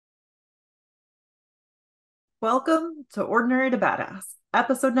Welcome to Ordinary to Badass,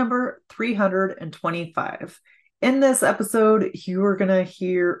 episode number 325. In this episode, you are going to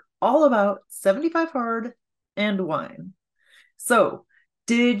hear all about 75 Hard and wine. So,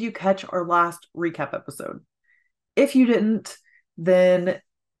 did you catch our last recap episode? If you didn't, then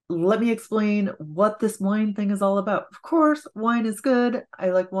let me explain what this wine thing is all about. Of course, wine is good.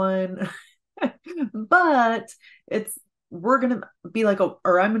 I like wine. But it's we're gonna be like I'm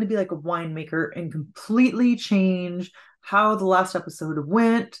gonna be like a winemaker and completely change how the last episode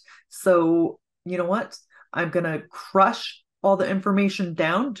went. So you know what? I'm gonna crush all the information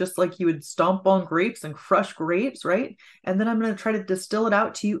down just like you would stomp on grapes and crush grapes, right? And then I'm going to try to distill it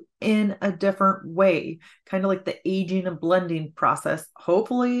out to you in a different way, kind of like the aging and blending process.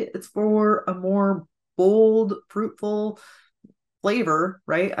 Hopefully, it's for a more bold, fruitful flavor,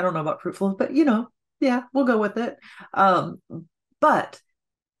 right? I don't know about fruitful, but yeah, we'll go with it. Um, but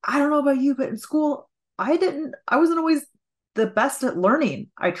I don't know about you, but in school, I wasn't always the best at learning.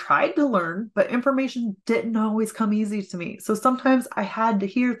 I tried to learn, but information didn't always come easy to me. So sometimes I had to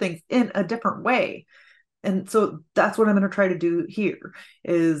hear things in a different way. And so that's what I'm going to try to do here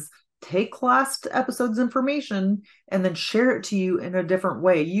is take last episode's information and then share it to you in a different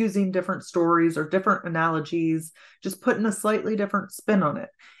way using different stories or different analogies, just putting a slightly different spin on it.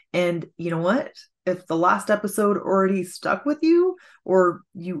 And you know what? If the last episode already stuck with you or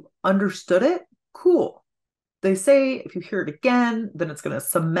you understood it, cool. They say if you hear it again, then it's going to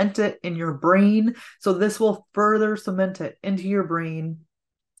cement it in your brain. So this will further cement it into your brain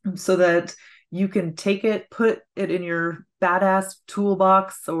so that you can take it, put it in your badass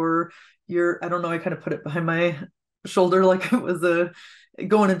toolbox or I don't know, I kind of put it behind my shoulder like it was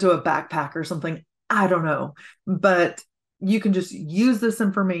going into a backpack or something. I don't know. But you can just use this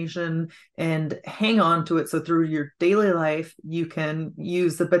information and hang on to it. So through your daily life, you can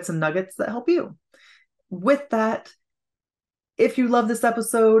use the bits and nuggets that help you. With that, if you love this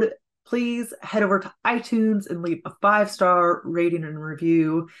episode, please head over to iTunes and leave a 5-star rating and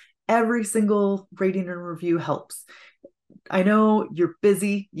review. Every single rating and review helps. I know you're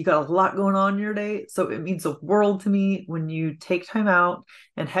busy, you got a lot going on in your day, so it means the world to me when you take time out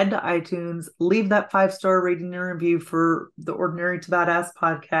and head to iTunes, leave that 5-star rating and review for the Ordinary to Badass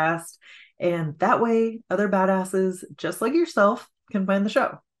podcast. And that way, other badasses just like yourself can find the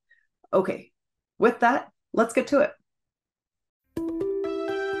show. Okay, with that, let's get to it.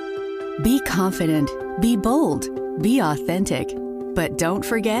 Be confident, be bold, be authentic, but don't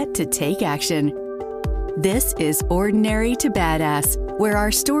forget to take action. This is Ordinary to Badass, where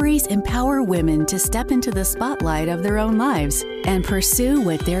our stories empower women to step into the spotlight of their own lives and pursue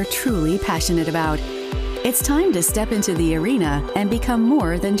what they're truly passionate about. It's time to step into the arena and become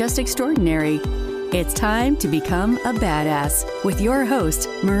more than just extraordinary. It's time to become a badass with your host,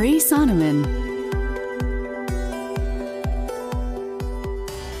 Marie Sonneman.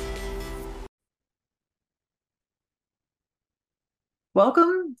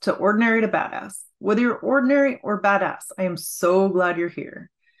 Welcome to Ordinary to Badass. Whether you're ordinary or badass, I am so glad you're here.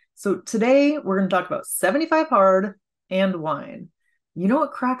 So today we're going to talk about 75 Hard and wine. You know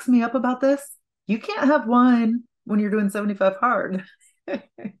what cracks me up about this? You can't have wine when you're doing 75 Hard.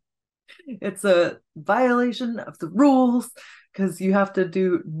 It's a violation of the rules because you have to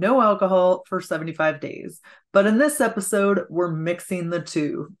do no alcohol for 75 days. But in this episode, we're mixing the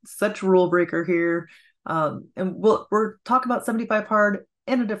two. Such rule breaker here. And we're talking about 75 Hard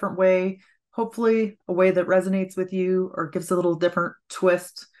in a different way, hopefully a way that resonates with you or gives a little different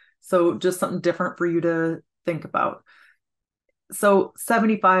twist. So just something different for you to think about. So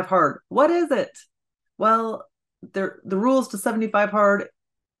 75 Hard, what is it? Well, the rules to 75 Hard,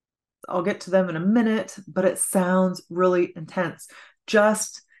 I'll get to them in a minute, but it sounds really intense.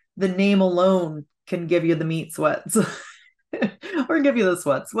 Just the name alone can give you the meat sweats or give you the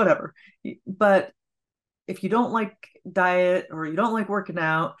sweats, whatever. But if you don't like diet or you don't like working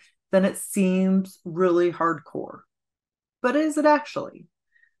out, then it seems really hardcore. But is it actually?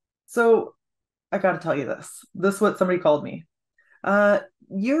 So I got to tell you this. This is what somebody called me.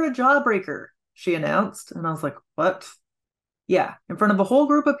 You're a jawbreaker, she announced. And I was like, what? Yeah, in front of a whole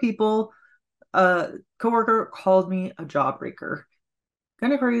group of people, a coworker called me a jawbreaker.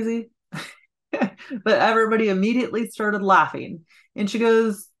 Kind of crazy. But everybody immediately started laughing. And she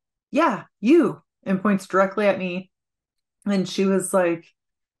goes, yeah, you. And points directly at me. And she was like,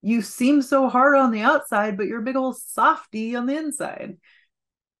 you seem so hard on the outside, but you're a big old softy on the inside.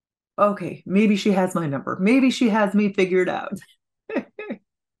 Okay, maybe she has my number. Maybe she has me figured out.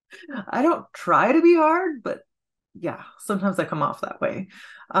 I don't try to be hard, but yeah, sometimes I come off that way.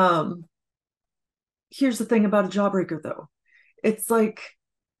 Here's the thing about a jawbreaker, though. It's like,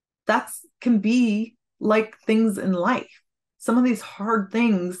 that's can be like things in life. Some of these hard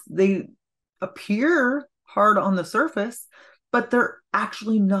things, they appear hard on the surface, but they're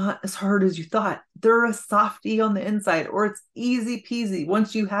actually not as hard as you thought. They're a softie on the inside, or it's easy peasy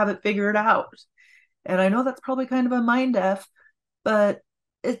once you have it figured out. And I know that's probably kind of a mind F, but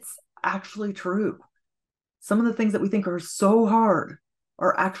it's actually true. Some of the things that we think are so hard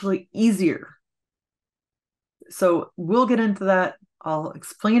are actually easier. So we'll get into that. I'll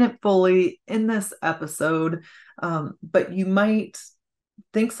explain it fully in this episode. But you might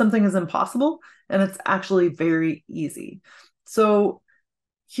think something is impossible, and it's actually very easy. So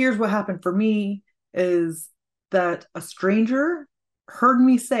here's what happened for me is that a stranger heard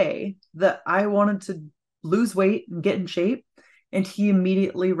me say that I wanted to lose weight and get in shape, and he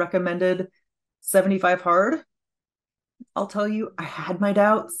immediately recommended 75 hard. I'll tell you, I had my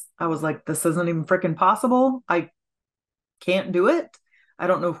doubts. I was like, this isn't even freaking possible. I can't do it. I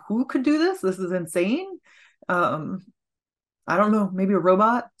don't know who could do this. This is insane. I don't know, maybe a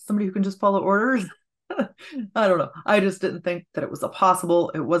robot, somebody who can just follow orders. I don't know. I just didn't think that it was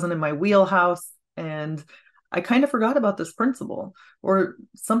possible. It wasn't in my wheelhouse. And I kind of forgot about this principle. Or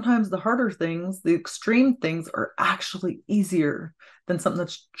sometimes the harder things, the extreme things, are actually easier than something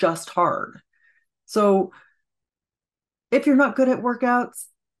that's just hard. So if you're not good at workouts,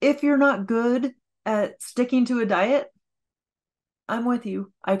 if you're not good at sticking to a diet, I'm with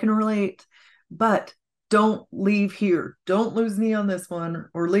you. I can relate. But don't leave here. Don't lose me on this one,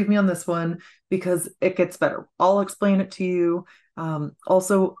 or leave me on this one, because it gets better. I'll explain it to you.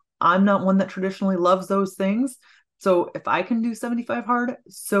 Also, I'm not one that traditionally loves those things. So if I can do 75 hard,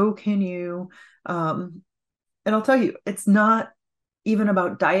 so can you. And I'll tell you, it's not even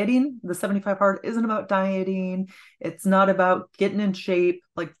about dieting. The 75 hard isn't about dieting. It's not about getting in shape.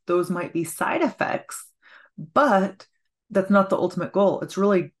 Like, those might be side effects, but that's not the ultimate goal. It's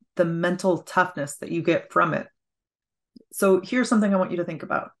really the mental toughness that you get from it. So here's something I want you to think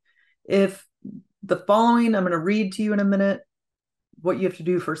about. If the following, I'm going to read to you in a minute what you have to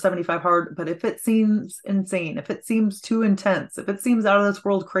do for 75 hard, but if it seems insane, if it seems too intense, if it seems out of this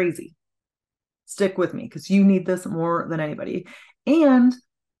world crazy, stick with me, because you need this more than anybody. And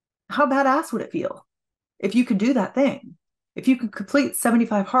how badass would it feel if you could do that thing? If you can complete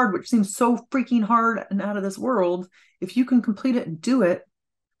 75 hard, which seems so freaking hard and out of this world, if you can complete it and do it,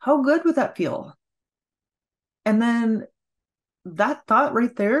 how good would that feel? And then that thought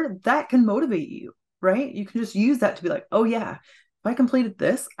right there, that can motivate you, right? You can just use that to be like, oh yeah, if I completed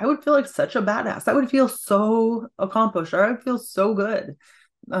this, I would feel like such a badass. I would feel so accomplished, or I would feel so good.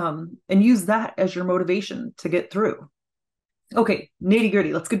 And use that as your motivation to get through. Okay, nitty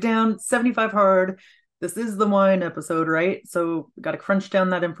gritty. Let's get down 75 hard. This is the wine episode, right? So we got to crunch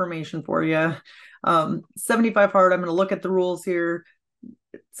down that information for you. 75 hard. I'm going to look at the rules here.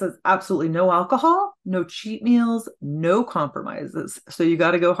 It says absolutely no alcohol, no cheat meals, no compromises. So you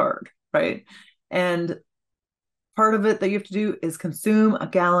got to go hard, right? And part of it that you have to do is consume a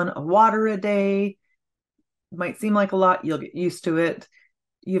gallon of water a day. Might seem like a lot. You'll get used to it.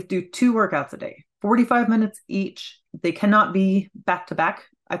 You have to do 2 workouts a day, 45 minutes each. They cannot be back to back.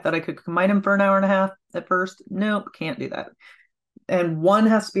 I thought I could combine them for an hour and a half at first. Nope, can't do that. And one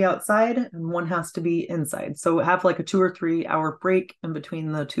has to be outside and one has to be inside. So have like a 2 or 3 hour break in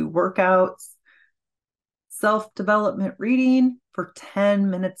between the 2 workouts. Self-development reading for 10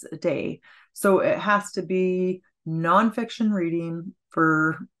 minutes a day. So it has to be nonfiction reading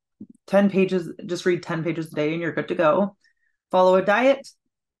for 10 pages. Just read 10 pages a day and you're good to go. Follow a diet.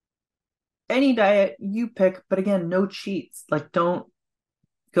 Any diet you pick, but again, no cheats. Like, don't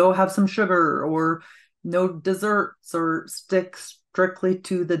go have some sugar or no desserts, or stick strictly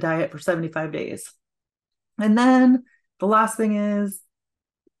to the diet for 75 days. And then the last thing is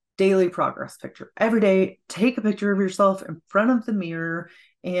daily progress picture. Every day, take a picture of yourself in front of the mirror,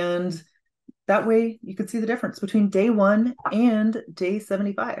 and that way you can see the difference between day 1 and day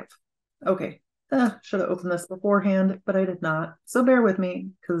 75. Okay, should have opened this beforehand, but I did not. So bear with me,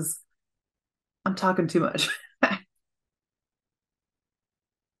 because I'm talking too much.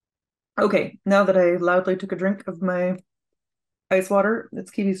 Okay, now that I loudly took a drink of my ice water, it's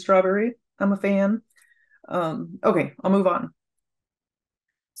kiwi strawberry. I'm a fan. Okay, I'll move on.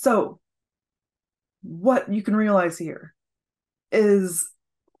 So what you can realize here is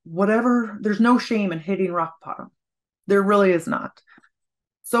there's no shame in hitting rock bottom. There really is not.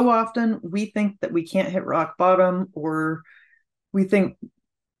 So often we think that we can't hit rock bottom, or we think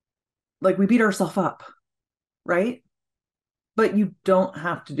like we beat ourselves up, right? But you don't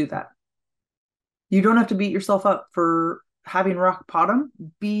have to do that. You don't have to beat yourself up for having rock bottom.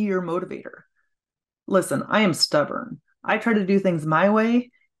 Be your motivator. Listen, I am stubborn. I try to do things my way,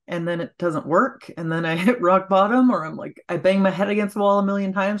 and then it doesn't work. And then I hit rock bottom, or I'm like, I bang my head against the wall a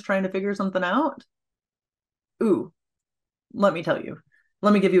million times trying to figure something out. Ooh, let me tell you.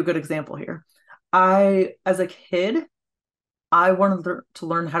 Let me give you a good example here. As a kid, I wanted to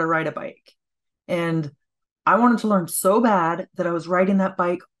learn how to ride a bike. And I wanted to learn so bad that I was riding that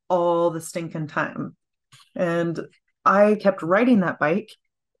bike all the stinking time. And I kept riding that bike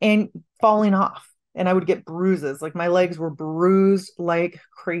and falling off. And I would get bruises. Like my legs were bruised like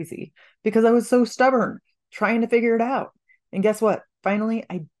crazy because I was so stubborn trying to figure it out. And guess what? Finally,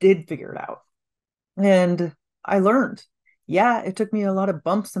 I did figure it out. And I learned. Yeah, it took me a lot of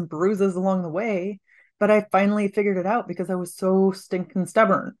bumps and bruises along the way, but I finally figured it out because I was so stinking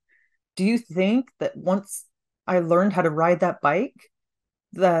stubborn. Do you think that once I learned how to ride that bike,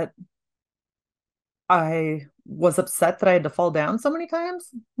 that I was upset that I had to fall down so many times?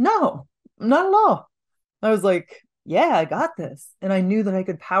 No, not at all. I was like, yeah, I got this. And I knew that I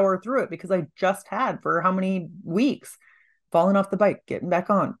could power through it because I just had for how many weeks falling off the bike, getting back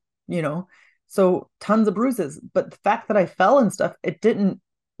on, you know? So tons of bruises. But the fact that I fell and stuff, it didn't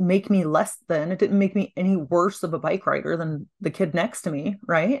make me less than, it didn't make me any worse of a bike rider than the kid next to me,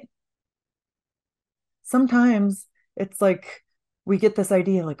 right? Sometimes it's like we get this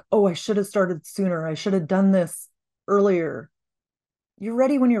idea like, oh, I should have started sooner. I should have done this earlier. You're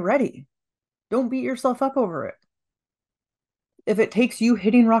ready when you're ready. Don't beat yourself up over it. If it takes you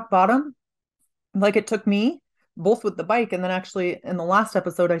hitting rock bottom, like it took me, both with the bike, and then actually in the last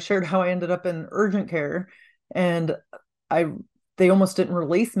episode, I shared how I ended up in urgent care, and I they almost didn't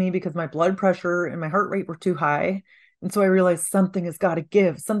release me because my blood pressure and my heart rate were too high. And so I realized something has got to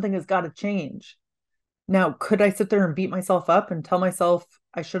give, something has got to change. Now, could I sit there and beat myself up and tell myself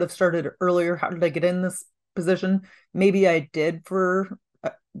I should have started earlier? How did I get in this position? Maybe I did for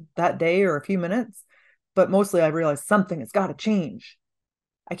that day or a few minutes, but mostly I realized something has got to change.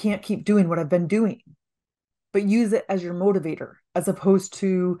 I can't keep doing what I've been doing, but use it as your motivator as opposed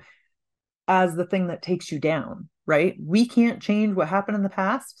to as the thing that takes you down, right? We can't change what happened in the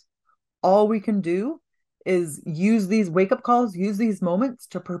past. All we can do is use these wake up calls, use these moments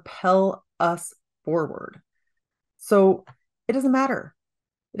to propel us forward. So it doesn't matter.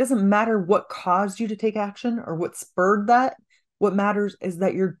 It doesn't matter what caused you to take action or what spurred that. What matters is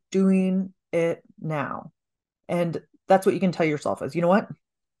that you're doing it now. And that's what you can tell yourself is, you know what?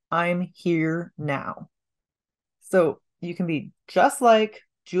 I'm here now. So you can be just like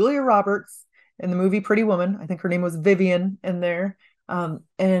Julia Roberts in the movie Pretty Woman. I think her name was Vivian in there.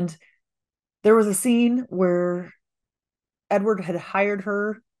 And there was a scene where Edward had hired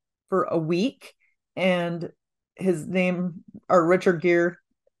her for a week, and his name, or Richard Gere,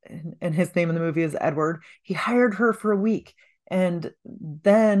 and his name in the movie is Edward. He hired her for a week, and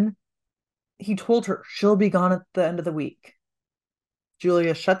then he told her she'll be gone at the end of the week.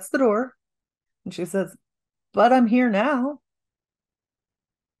 Julia shuts the door and she says, but I'm here now.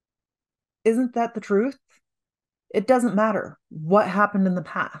 Isn't that the truth? It doesn't matter what happened in the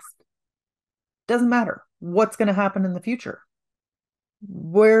past. It doesn't matter what's going to happen in the future.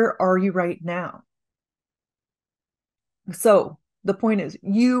 Where are you right now? So the point is,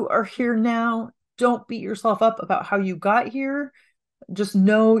 you are here now. Don't beat yourself up about how you got here. Just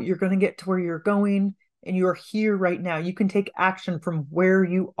know you're going to get to where you're going, and you are here right now. You can take action from where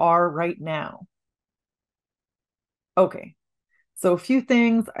you are right now. Okay. So a few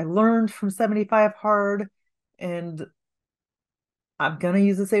things I learned from 75 Hard, and I'm going to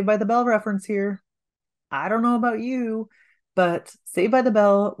use a Saved by the Bell reference here. I don't know about you, but Saved by the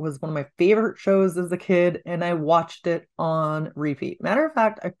Bell was one of my favorite shows as a kid, and I watched it on repeat. Matter of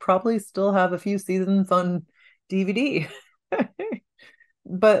fact, I probably still have a few seasons on DVD.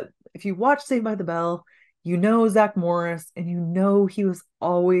 But if you watch Saved by the Bell, you know Zach Morris, and you know he was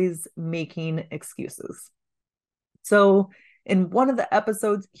always making excuses. So in one of the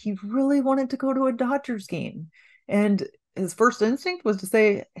episodes, he really wanted to go to a Dodgers game. And his first instinct was to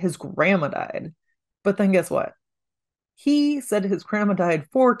say his grandma died. But then guess what? He said his grandma died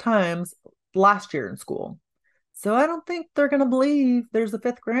 4 times last year in school. So I don't think they're going to believe there's a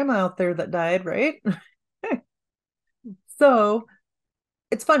 5th grandma out there that died, right? So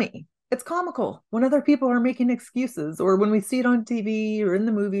it's funny. It's comical when other people are making excuses, or when we see it on TV or in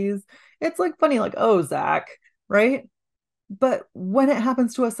the movies. It's like funny, like, oh, Zach, right? But when it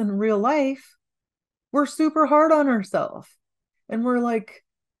happens to us in real life, we're super hard on ourselves. And we're like,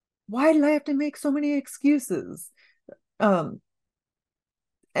 why did I have to make so many excuses? And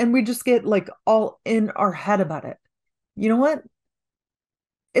we just get like all in our head about it. You know what?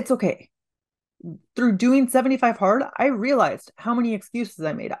 It's okay. Through doing 75 Hard, I realized how many excuses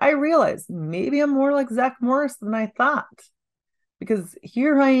I made. I realized maybe I'm more like Zach Morris than I thought. because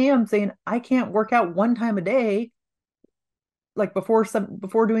here I am saying I can't work out one time a day, like before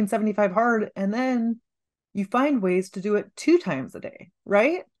doing 75 hard, and then you find ways to do it 2 times a day,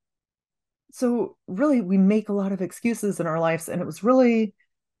 right? So really we make a lot of excuses in our lives, and it was really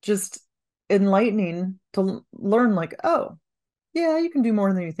just enlightening to learn like, oh, yeah, you can do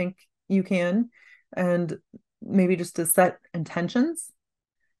more than you think you can. And maybe just to set intentions.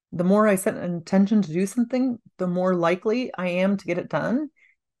 The more I set an intention to do something, the more likely I am to get it done,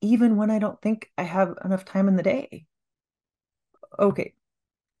 even when I don't think I have enough time in the day. Okay,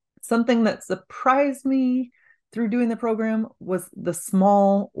 something that surprised me through doing the program was the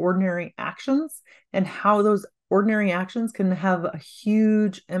small, ordinary actions and how those ordinary actions can have a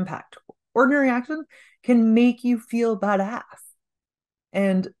huge impact. Ordinary actions can make you feel badass.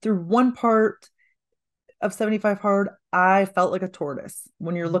 And through one part of 75 hard, I felt like a tortoise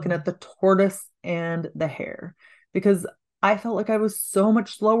when you're looking at the tortoise and the hare, because I felt like I was so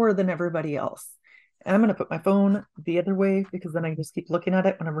much slower than everybody else. And I'm going to put my phone the other way because then I just keep looking at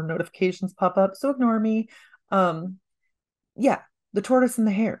it whenever notifications pop up. So ignore me. Yeah, the tortoise and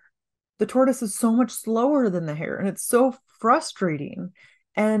the hare. The tortoise is so much slower than the hare, and it's so frustrating.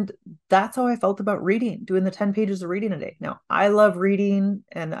 And that's how I felt about reading, doing the 10 pages of reading a day. Now, I love reading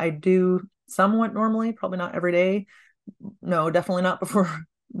and I do somewhat normally, probably not every day. No, definitely not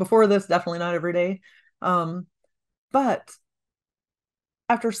before this, definitely not every day. But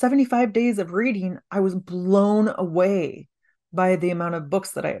after 75 days of reading, I was blown away by the amount of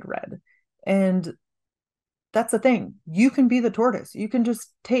books that I had read. And that's the thing. You can be the tortoise. You can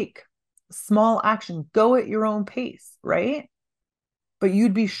just take small action, go at your own pace, right? But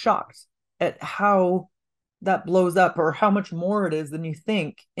you'd be shocked at how that blows up or how much more it is than you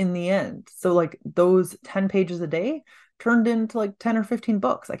think in the end. So like those 10 pages a day turned into like 10 or 15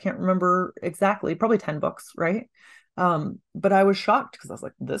 books. I can't remember exactly, probably 10 books, right? But I was shocked because I was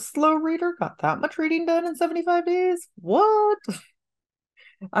like, this slow reader got that much reading done in 75 days? What?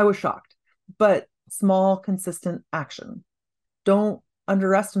 I was shocked. But small, consistent action. Don't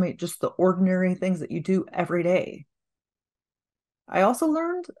underestimate just the ordinary things that you do every day. I also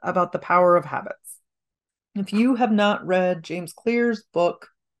learned about the power of habits. If you have not read James Clear's book,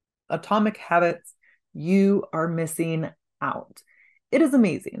 Atomic Habits, you are missing out. It is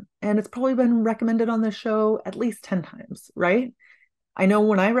amazing. And it's probably been recommended on this show at least 10 times, right? I know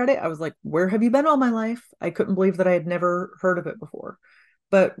when I read it, I was like, where have you been all my life? I couldn't believe that I had never heard of it before.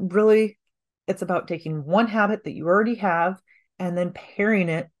 But really, it's about taking one habit that you already have and then pairing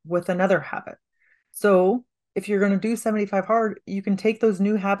it with another habit. So if you're going to do 75 hard, you can take those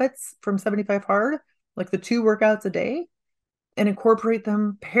new habits from 75 hard, like the 2 workouts a day, and incorporate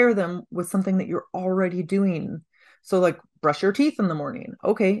them, pair them with something that you're already doing. So like brush your teeth in the morning.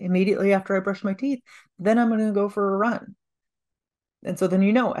 Okay, immediately after I brush my teeth, then I'm going to go for a run. And so then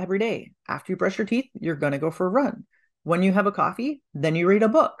every day after you brush your teeth, you're going to go for a run. When you have a coffee, then you read a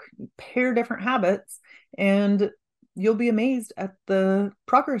book. You pair different habits and you'll be amazed at the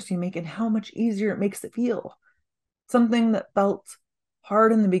progress you make and how much easier it makes it feel. Something that felt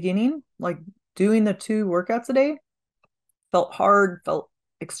hard in the beginning, like doing the 2 workouts a day, felt hard, felt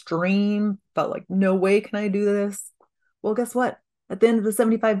extreme, felt like, no way can I do this. Well, guess what? At the end of the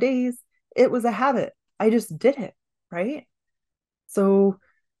 75 days, it was a habit. I just did it, right? So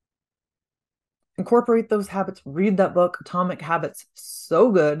incorporate those habits, read that book, Atomic Habits.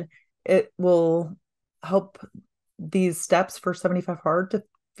 So good. It will help these steps for 75 hard to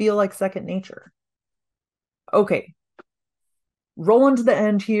feel like second nature. Okay, rolling to the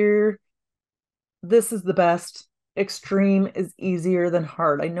end here. This is the best. Extreme is easier than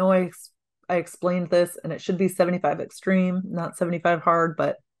hard. I know I explained this and it should be 75 extreme, not 75 hard,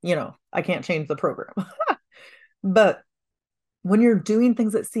 but I can't change the program. But when you're doing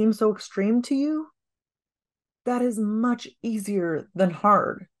things that seem so extreme to you, that is much easier than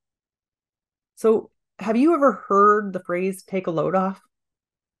hard. So have you ever heard the phrase take a load off?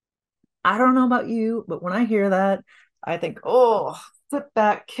 I don't know about you, but when I hear that, I think, oh, sit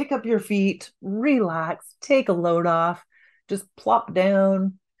back, kick up your feet, relax, take a load off, just plop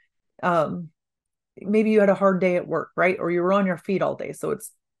down. Maybe you had a hard day at work, right? Or you were on your feet all day. So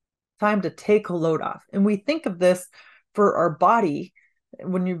it's time to take a load off. And we think of this for our body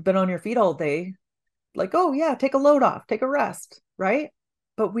when you've been on your feet all day, like, oh, yeah, take a load off, take a rest, right?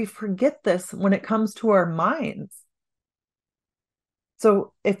 But we forget this when it comes to our minds.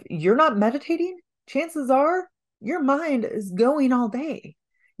 So if you're not meditating, chances are your mind is going all day.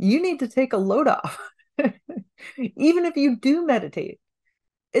 You need to take a load off. Even if you do meditate,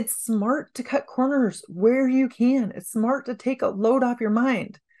 it's smart to cut corners where you can. It's smart to take a load off your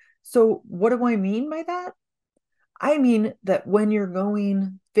mind. So what do I mean by that? I mean that when you're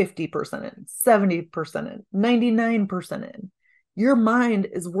going 50% in, 70% in, 99% in, your mind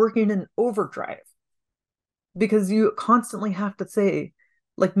is working in overdrive because you constantly have to say,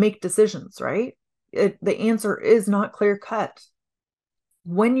 like, make decisions, right? The answer is not clear cut.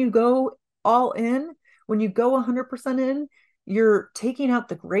 When you go all in, when you go 100% in, you're taking out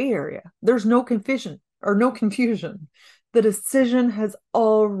the gray area. There's no confusion or no confusion. The decision has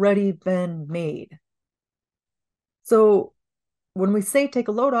already been made. So when we say take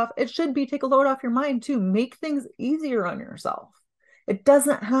a load off, it should be take a load off your mind too. Make things easier on yourself. It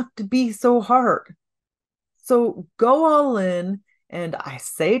doesn't have to be so hard. So go all in, and I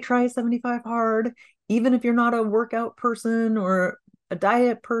say try 75 hard, even if you're not a workout person or a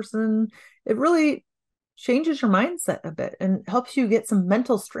diet person. It really changes your mindset a bit and helps you get some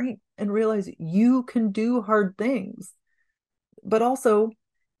mental strength and realize you can do hard things. But also,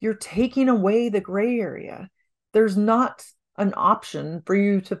 you're taking away the gray area. There's not an option for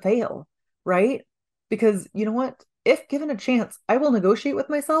you to fail, right? Because you know what? If given a chance, I will negotiate with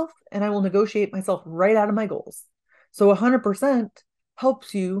myself, and I will negotiate myself right out of my goals. So 100%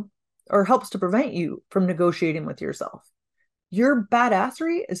 helps you, or helps to prevent you from negotiating with yourself. Your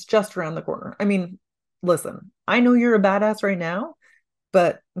badassery is just around the corner. I mean, listen, I know you're a badass right now,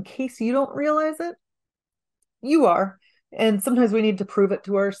 but in case you don't realize it, you are. And sometimes we need to prove it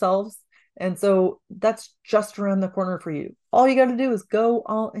to ourselves. And so that's just around the corner for you. All you got to do is go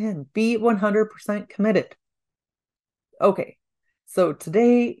all in, be 100% committed. Okay, so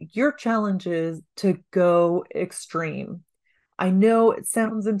today your challenge is to go extreme. I know it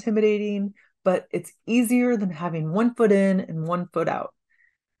sounds intimidating, but it's easier than having one foot in and one foot out.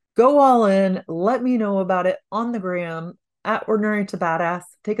 Go all in. Let me know about it on the gram at Ordinary to Badass.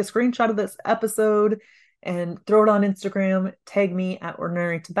 Take a screenshot of this episode and throw it on Instagram. Tag me at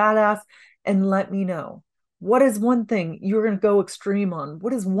Ordinary to Badass and let me know. What is one thing you're going to go extreme on?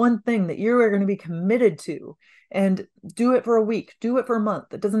 What is one thing that you are going to be committed to? And do it for a week, do it for a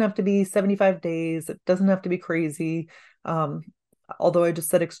month. It doesn't have to be 75 days. It doesn't have to be crazy. Although I just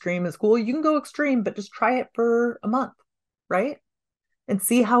said extreme is cool. You can go extreme, but just try it for a month, right? And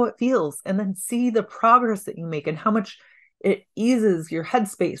see how it feels. And then see the progress that you make and how much it eases your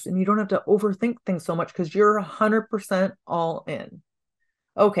headspace. And you don't have to overthink things so much because you're 100% all in.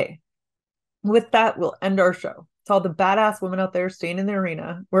 Okay. With that, we'll end our show. To all the badass women out there staying in the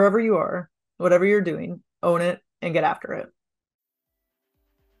arena, wherever you are, whatever you're doing, own it and get after it.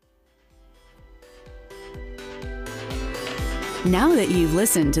 Now that you've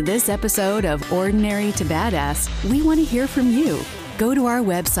listened to this episode of Ordinary to Badass, we want to hear from you. Go to our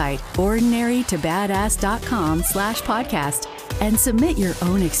website, ordinarytobadass.com/podcast, and submit your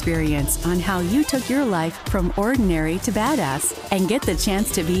own experience on how you took your life from ordinary to badass and get the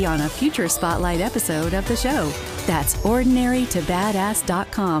chance to be on a future spotlight episode of the show. That's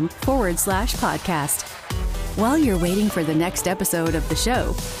ordinarytobadass.com/podcast. While you're waiting for the next episode of the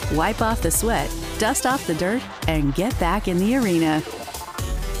show, wipe off the sweat, dust off the dirt, and get back in the arena.